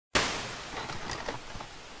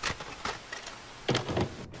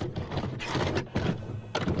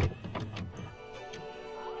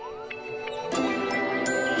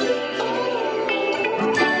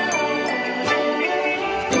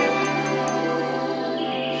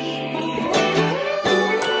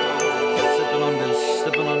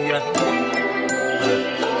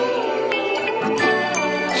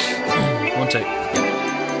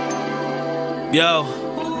Yo,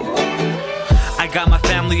 I got my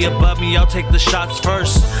family above me, I'll take the shots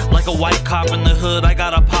first. Like a white cop in the hood, I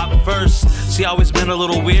gotta pop first. See, I always been a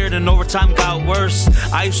little weird and over time got worse.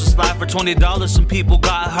 I used to slide for $20, some people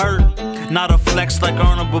got hurt. Not a flex like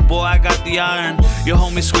Arnold, but boy, I got the iron. Your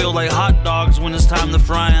homies squeal like hot dogs when it's time to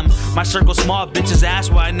fry them. My circle small, bitches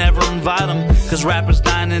ask why I never invite them. Cause rappers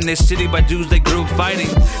dying in their city by dudes they grew up fighting.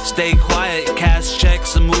 Stay quiet, cash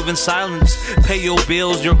checks and move in silence. Pay your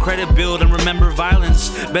bills, your credit build, and remember violence.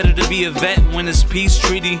 Better to be a vet when it's peace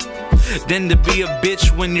treaty than to be a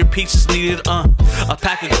bitch when your peace is needed. A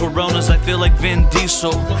pack of Coronas, I feel like Vin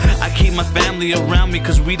Diesel. I keep my family around me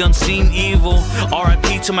cause we done seen evil.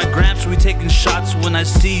 R.I.P. to my gramps, we taking shots when I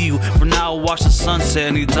see you. For now, I'll watch the sunset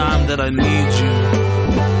anytime that I need you.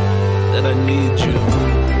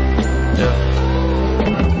 Yeah.